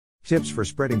Tips for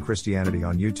spreading Christianity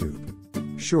on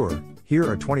YouTube. Sure, here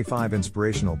are 25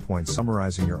 inspirational points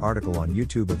summarizing your article on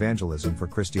YouTube evangelism for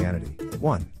Christianity.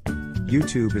 1.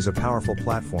 YouTube is a powerful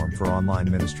platform for online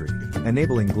ministry,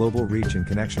 enabling global reach and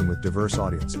connection with diverse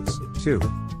audiences. 2.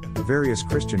 Various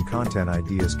Christian content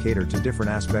ideas cater to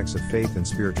different aspects of faith and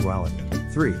spirituality.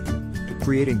 3.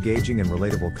 Create engaging and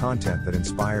relatable content that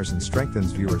inspires and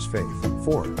strengthens viewers' faith.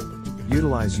 4.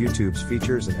 Utilize YouTube's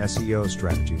features and SEO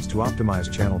strategies to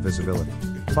optimize channel visibility.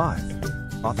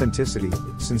 5. Authenticity,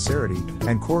 sincerity,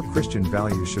 and core Christian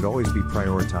values should always be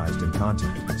prioritized in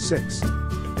content. 6.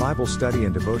 Bible study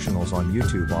and devotionals on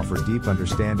YouTube offer deep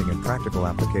understanding and practical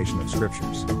application of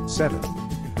scriptures. 7.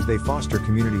 They foster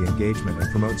community engagement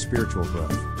and promote spiritual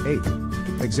growth. 8.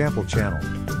 Example channel,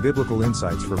 biblical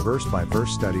insights for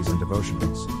verse-by-verse studies and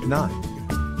devotionals. 9.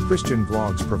 Christian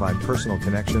vlogs provide personal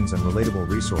connections and relatable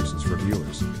resources for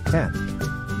viewers. 10.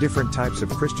 Different types of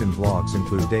Christian vlogs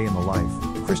include day in the life,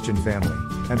 Christian family,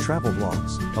 and travel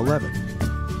vlogs. 11.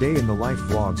 Day in the life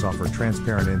vlogs offer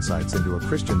transparent insights into a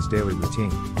Christian's daily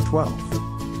routine. 12.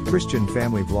 Christian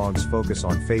family vlogs focus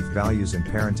on faith values in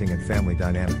parenting and family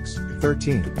dynamics.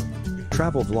 13.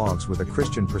 Travel vlogs with a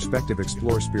Christian perspective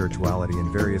explore spirituality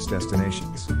in various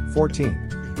destinations. 14.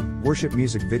 Worship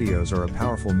music videos are a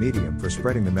powerful medium for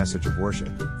spreading the message of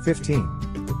worship. 15.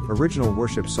 Original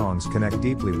worship songs connect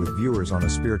deeply with viewers on a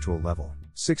spiritual level.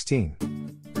 16.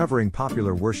 Covering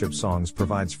popular worship songs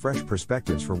provides fresh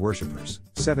perspectives for worshipers.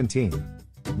 17.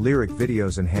 Lyric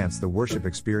videos enhance the worship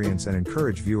experience and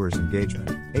encourage viewers'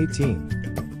 engagement.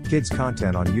 18. Kids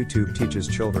content on YouTube teaches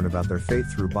children about their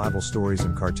faith through Bible stories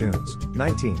and cartoons.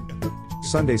 19.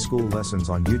 Sunday school lessons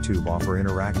on YouTube offer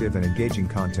interactive and engaging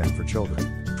content for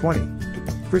children. 20.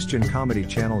 Christian comedy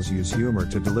channels use humor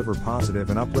to deliver positive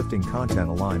and uplifting content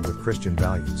aligned with Christian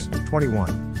values.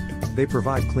 21. They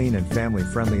provide clean and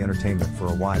family-friendly entertainment for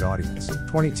a wide audience.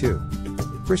 22.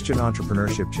 Christian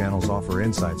entrepreneurship channels offer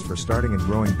insights for starting and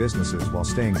growing businesses while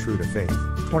staying true to faith.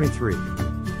 23.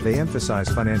 They emphasize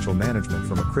financial management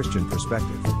from a Christian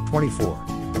perspective. 24.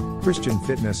 Christian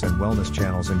fitness and wellness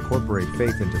channels incorporate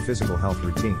faith into physical health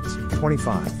routines.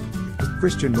 25.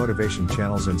 Christian motivation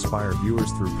channels inspire viewers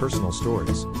through personal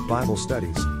stories, Bible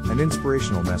studies, and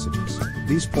inspirational messages.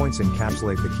 These points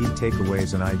encapsulate the key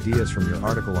takeaways and ideas from your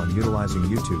article on utilizing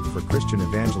YouTube for Christian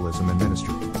evangelism and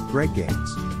ministry. Greg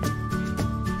Gaines.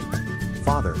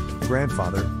 Father,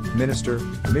 grandfather, minister,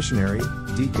 missionary,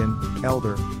 deacon,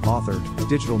 elder, author,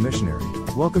 digital missionary.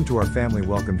 Welcome to our family.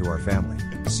 Welcome to our family.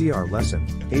 See our lesson,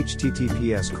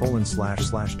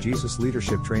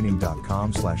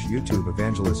 https://jesusleadershiptraining.com/YouTube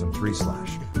evangelism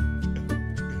 3/